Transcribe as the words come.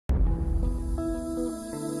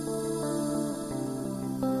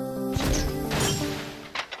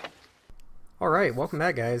Alright, welcome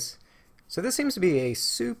back guys. So this seems to be a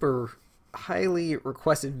super highly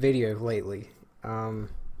requested video lately, and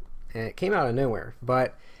it came out of nowhere,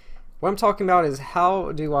 but what I'm talking about is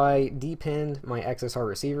how do I depin my XSR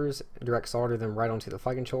receivers, direct solder them right onto the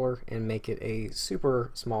flight controller, and make it a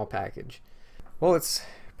super small package. Well, it's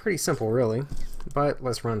pretty simple really, but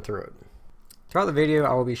let's run through it. Throughout the video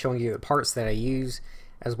I will be showing you the parts that I use,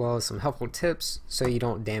 as well as some helpful tips so you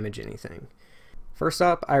don't damage anything. First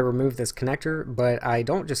up, I remove this connector, but I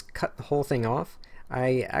don't just cut the whole thing off.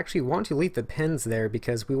 I actually want to leave the pins there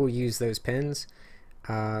because we will use those pins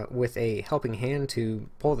with a helping hand to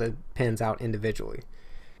pull the pins out individually.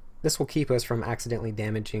 This will keep us from accidentally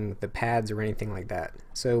damaging the pads or anything like that.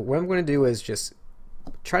 So what I'm going to do is just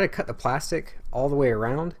try to cut the plastic all the way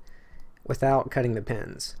around without cutting the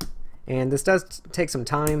pins. And this does take some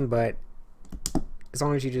time, but as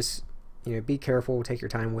long as you just be careful, take your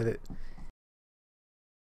time with it.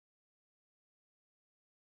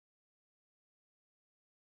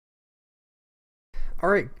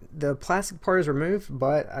 Alright, the plastic part is removed,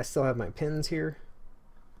 but I still have my pins here.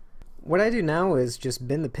 What I do now is just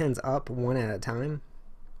bend the pins up one at a time.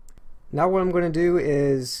 Now what I'm going to do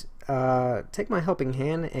is take my helping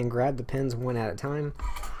hand and grab the pins one at a time,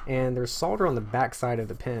 and there's solder on the back side of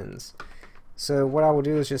the pins. So what I will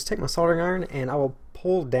do is just take my soldering iron and I will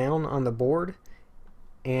pull down on the board,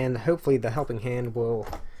 and hopefully the helping hand will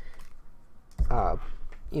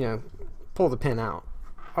pull the pin out.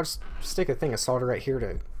 I'll just stick a thing of solder right here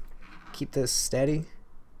to keep this steady,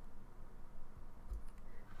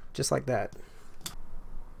 just like that.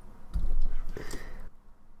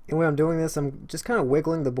 And when I'm doing this, I'm just kind of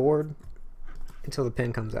wiggling the board until the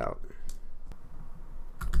pin comes out.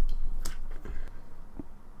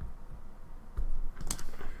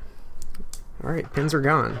 Alright, pins are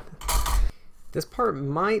gone. This part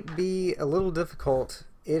might be a little difficult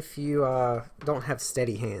if you don't have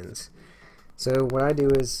steady hands. So what I do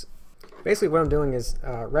is, basically what I'm doing is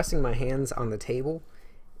resting my hands on the table,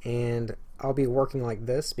 and I'll be working like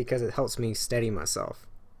this because it helps me steady myself.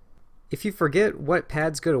 If you forget what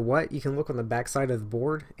pads go to what, you can look on the back side of the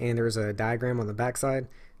board, and there's a diagram on the back side.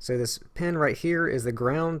 So this pin right here is the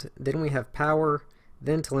ground, then we have power,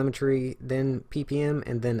 then telemetry, then PPM,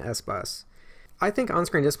 and then S-bus. I think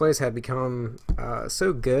on-screen displays have become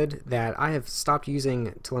so good that I have stopped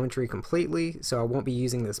using telemetry completely, so I won't be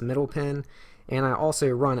using this middle pin. And I also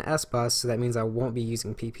run S-bus, so that means I won't be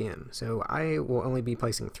using PPM. So I will only be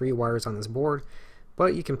placing 3 wires on this board,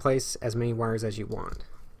 but you can place as many wires as you want.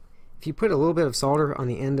 If you put a little bit of solder on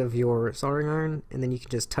the end of your soldering iron, and then you can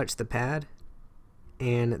just touch the pad,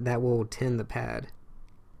 and that will tin the pad.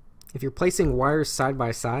 If you're placing wires side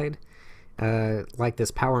by side, like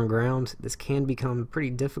this power and ground, this can become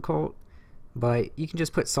pretty difficult, but you can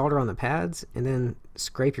just put solder on the pads and then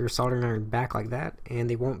scrape your soldering iron back like that, and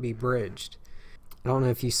they won't be bridged. I don't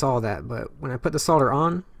know if you saw that, but when I put the solder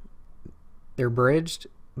on, they're bridged,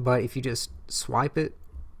 but if you just swipe it,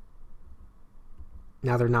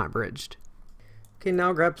 now they're not bridged. Okay,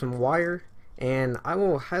 now grab some wire, and I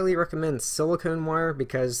will highly recommend silicone wire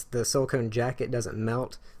because the silicone jacket doesn't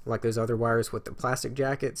melt like those other wires with the plastic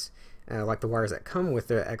jackets, like the wires that come with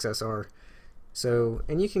the XSR. So,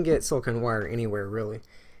 and you can get silicone wire anywhere really.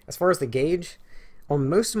 As far as the gauge, on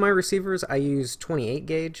most of my receivers I use 28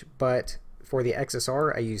 gauge, but for the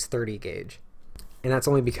XSR I use 30 gauge. And that's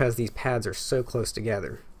only because these pads are so close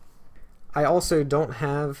together. I also don't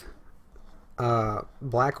have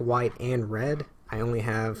black, white, and red. I only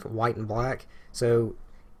have white and black. So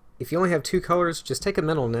if you only have 2 colors, just take a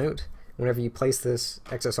mental note. Whenever you place this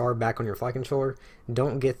XSR back on your flight controller,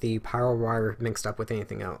 don't get the power wire mixed up with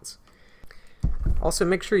anything else. Also,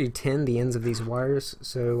 make sure you tin the ends of these wires,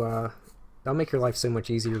 so that'll make your life so much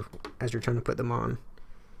easier as you're trying to put them on.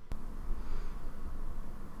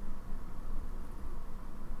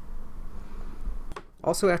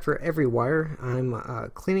 Also, after every wire,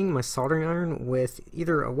 I'm cleaning my soldering iron with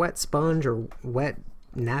either a wet sponge or wet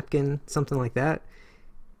napkin, something like that,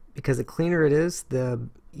 because the cleaner it is, the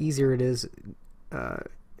easier it is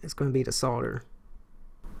it's going to be to solder.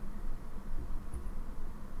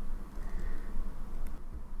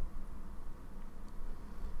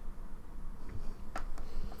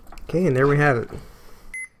 Okay, and there we have it.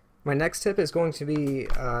 My next tip is going to be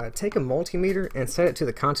take a multimeter and set it to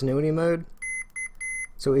the continuity mode.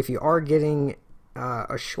 So if you are getting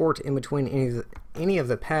a short in between any of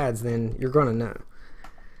the pads, then you're going to know.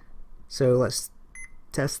 So let's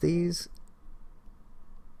test these.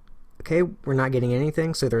 Okay, we're not getting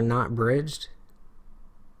anything, so they're not bridged.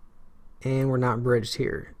 And we're not bridged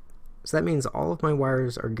here. So that means all of my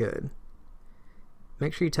wires are good.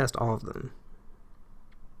 Make sure you test all of them.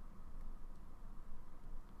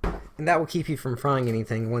 and that will keep you from frying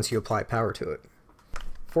anything once you apply power to it.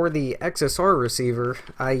 For the XSR receiver,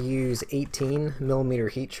 I use 18mm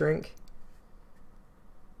heat shrink.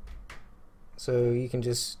 So you can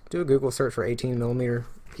just do a Google search for 18mm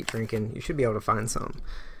heat shrink and you should be able to find some.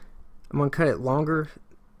 I'm going to cut it longer,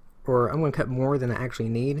 or I'm going to cut more than I actually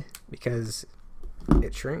need because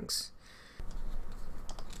it shrinks.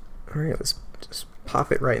 Alright, let's just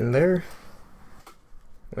pop it right in there.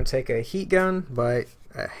 I'm going to take a heat gun, but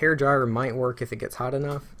a hair dryer might work if it gets hot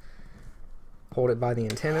enough. Hold it by the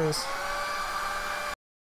antennas.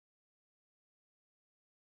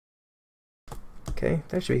 Okay,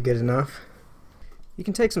 that should be good enough. You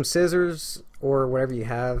can take some scissors or whatever you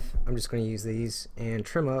have. I'm just going to use these and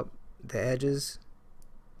trim up the edges.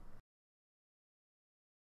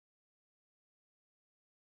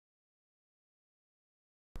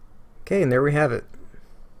 Okay, and there we have it.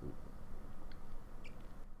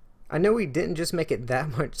 I know we didn't just make it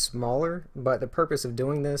that much smaller, but the purpose of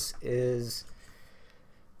doing this is,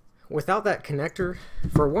 without that connector,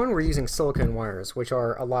 for one, we're using silicone wires, which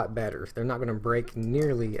are a lot better. They're not going to break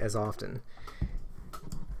nearly as often.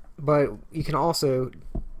 But you can also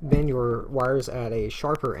bend your wires at a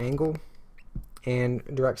sharper angle and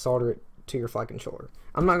direct solder it to your flight controller.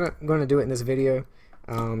 I'm not going to do it in this video.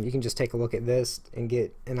 You can just take a look at this and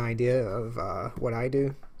get an idea of what I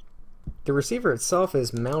do. The receiver itself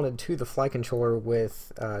is mounted to the flight controller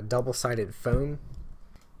with double-sided foam,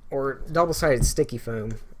 or double-sided sticky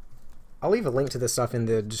foam. I'll leave a link to this stuff in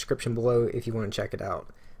the description below if you want to check it out.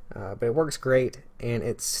 But it works great and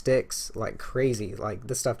it sticks like crazy. Like,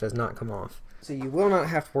 this stuff does not come off. So you will not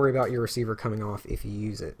have to worry about your receiver coming off if you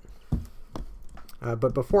use it.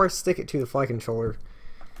 But before I stick it to the flight controller,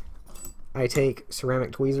 I take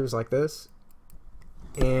ceramic tweezers like this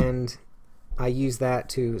and I use that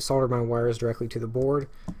to solder my wires directly to the board.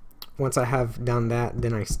 Once I have done that,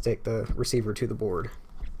 then I stick the receiver to the board.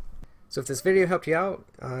 So if this video helped you out,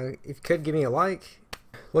 if you could give me a like.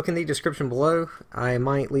 Look in the description below. I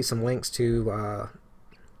might leave some links to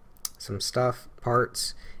some stuff,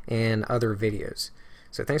 parts, and other videos.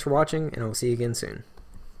 So thanks for watching, and I'll see you again soon.